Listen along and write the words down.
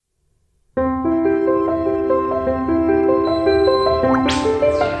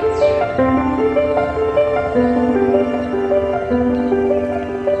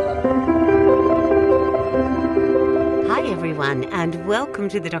welcome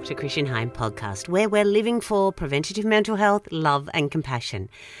to the Dr. Christian Heim podcast, where we're living for preventative mental health, love and compassion.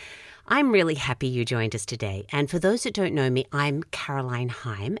 I'm really happy you joined us today. And for those that don't know me, I'm Caroline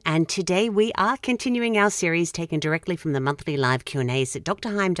Heim. And today we are continuing our series taken directly from the monthly live Q&As that Dr.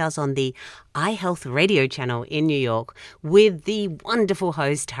 Heim does on the iHealth radio channel in New York with the wonderful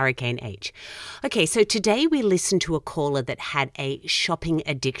host, Hurricane H. Okay, so today we listened to a caller that had a shopping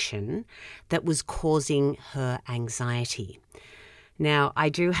addiction that was causing her anxiety. Now, I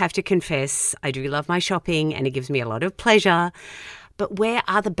do have to confess, I do love my shopping and it gives me a lot of pleasure. But where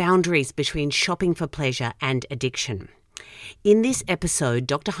are the boundaries between shopping for pleasure and addiction? In this episode,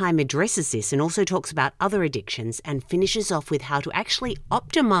 Dr. Heim addresses this and also talks about other addictions and finishes off with how to actually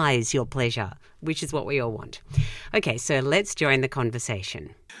optimize your pleasure, which is what we all want. Okay, so let's join the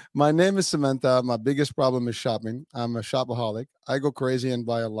conversation. My name is Samantha. My biggest problem is shopping. I'm a shopaholic. I go crazy and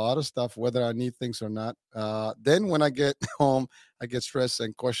buy a lot of stuff, whether I need things or not. Then when I get home, I get stressed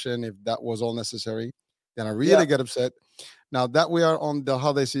and question if that was all necessary. Then I really get upset. Now that we are on the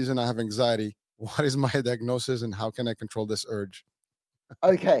holiday season, I have anxiety. What is my diagnosis and how can I control this urge?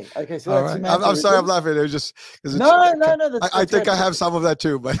 Okay. So that's right. I'm sorry, I'm laughing. It was just no. I think I have some of that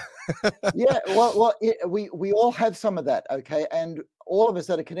too, but yeah. Well, we all have some of that. Okay, and all of us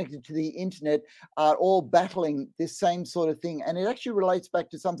that are connected to the internet are all battling this same sort of thing, and it actually relates back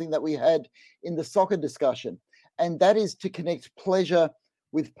to something that we had in the soccer discussion, and that is to connect pleasure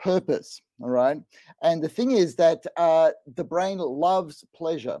with purpose. All right. And the thing is that the brain loves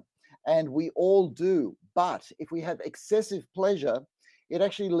pleasure and we all do. But if we have excessive pleasure, it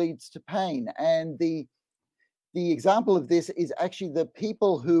actually leads to pain. And the example of this is actually the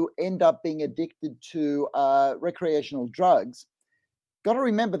people who end up being addicted to recreational drugs. Got to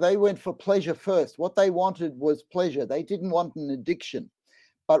remember, they went for pleasure first. What they wanted was pleasure. They didn't want an addiction.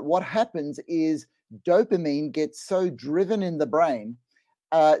 But what happens is dopamine gets so driven in the brain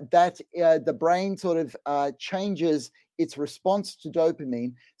that the brain sort of changes its response to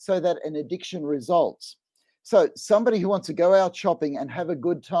dopamine so that an addiction results. So somebody who wants to go out shopping and have a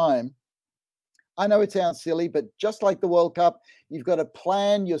good time, I know it sounds silly, but just like the World Cup, you've got to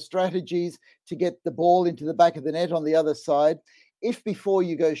plan your strategies to get the ball into the back of the net on the other side. If before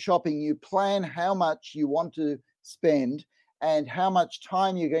you go shopping, you plan how much you want to spend and how much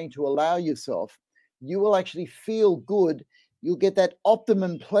time you're going to allow yourself, you will actually feel good. You'll get that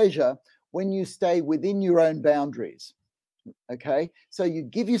optimum pleasure when you stay within your own boundaries. Okay, so you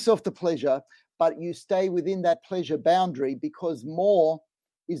give yourself the pleasure, but you stay within that pleasure boundary because more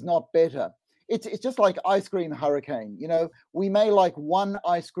is not better. It's just like ice cream hurricane. You know, we may like one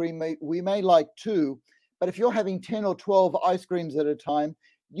ice cream, we may like two, but if you're having 10 or 12 ice creams at a time,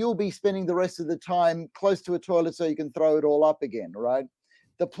 you'll be spending the rest of the time close to a toilet so you can throw it all up again, right?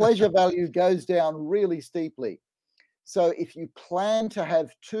 The pleasure value goes down really steeply. So if you plan to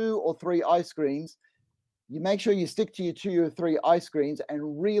have 2 or 3 ice creams, you make sure you stick to your 2 or 3 ice creams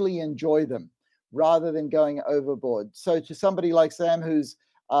and really enjoy them rather than going overboard. So to somebody like Sam who's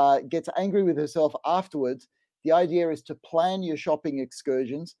gets angry with herself afterwards, the idea is to plan your shopping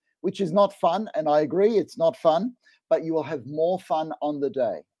excursions, which is not fun. And I agree, it's not fun, but you will have more fun on the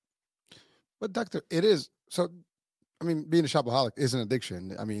day. But doctor, it is. So, I mean, being a shopaholic is an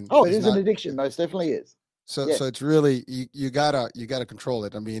addiction. I mean, it is an addiction. Most definitely is. So it's really you gotta control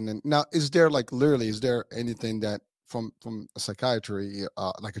it. I mean, and now is there anything that from a psychiatry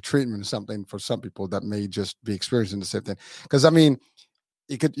like a treatment or something for some people that may just be experiencing the same thing? Because I mean,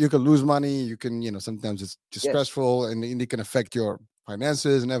 you could lose money. You can sometimes it's just stressful and it can affect your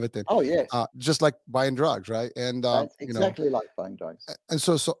finances and everything. Oh yes, just like buying drugs, right? And that's exactly like buying drugs. And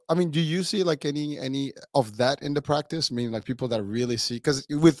so I mean, do you see like any of that in the practice? I mean, like people that really seek, because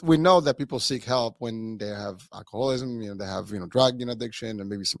we know that people seek help when they have alcoholism, they have drug addiction and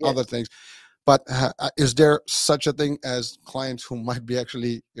maybe some other things. But is there such a thing as clients who might be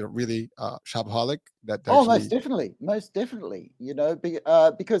actually really shopaholic? Most definitely. Because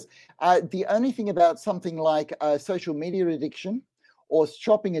the only thing about something like social media addiction or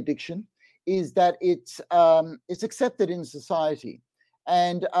shopping addiction is that it's accepted in society,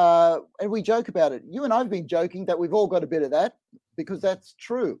 and we joke about it. You and I've been joking that we've all got a bit of that because that's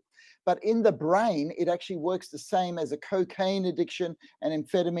true. But in the brain, it actually works the same as a cocaine addiction, an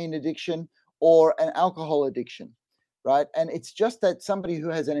amphetamine addiction, or an alcohol addiction, right? And it's just that somebody who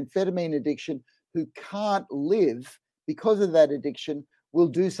has an amphetamine addiction who can't live because of that addiction will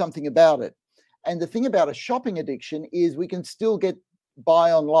do something about it. And the thing about a shopping addiction is we can still get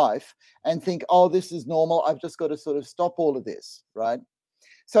by on life and think, oh, this is normal. I've just got to sort of stop all of this, right?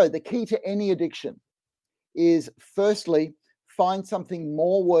 So the key to any addiction is firstly, find something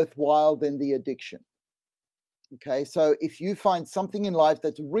more worthwhile than the addiction. Okay, so if you find something in life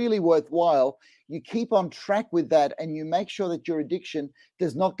that's really worthwhile, you keep on track with that and you make sure that your addiction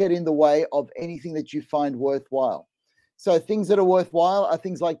does not get in the way of anything that you find worthwhile. So things that are worthwhile are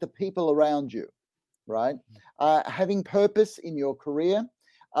things like the people around you, right? Having purpose in your career,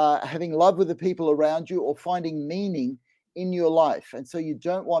 having love with the people around you, or finding meaning in your life. And so you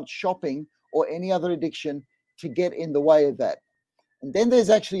don't want shopping or any other addiction to get in the way of that. And then there's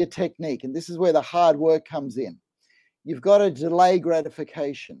actually a technique, and this is where the hard work comes in. You've got to delay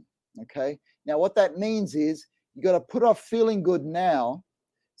gratification, okay? Now, what that means is you've got to put off feeling good now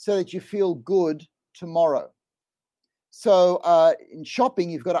so that you feel good tomorrow. So in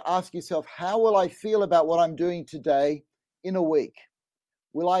shopping, you've got to ask yourself, how will I feel about what I'm doing today in a week?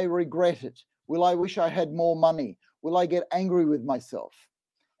 Will I regret it? Will I wish I had more money? Will I get angry with myself?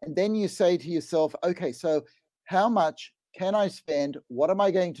 And then you say to yourself, okay, so how much can I spend? What am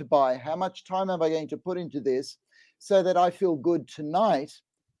I going to buy? How much time am I going to put into this so that I feel good tonight,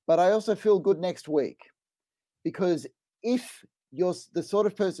 but I also feel good next week? Because if you're the sort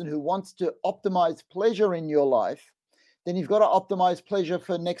of person who wants to optimize pleasure in your life, then you've got to optimize pleasure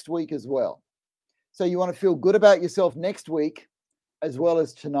for next week as well. So you want to feel good about yourself next week as well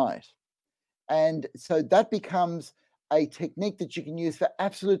as tonight. And so that becomes a technique that you can use for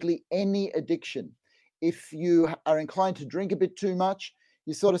absolutely any addiction. If you are inclined to drink a bit too much,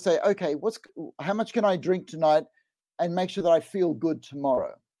 you sort of say, okay, how much can I drink tonight and make sure that I feel good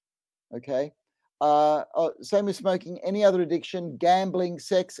tomorrow? Okay. Same with smoking, any other addiction, gambling,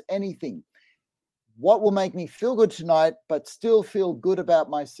 sex, anything. What will make me feel good tonight, but still feel good about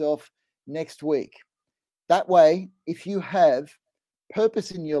myself next week? That way, if you have purpose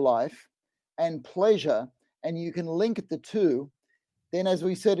in your life and pleasure, and you can link the two, then as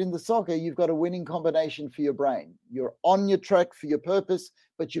we said in the soccer, you've got a winning combination for your brain. You're on your track for your purpose,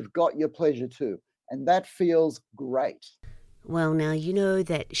 but you've got your pleasure too. And that feels great. Well, now, you know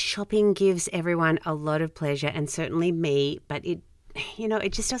that shopping gives everyone a lot of pleasure, and certainly me, but it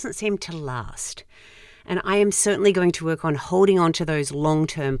just doesn't seem to last. And I am certainly going to work on holding on to those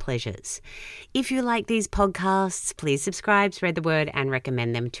long-term pleasures. If you like these podcasts, please subscribe, spread the word, and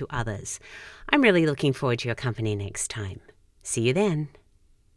recommend them to others. I'm really looking forward to your company next time. See you then.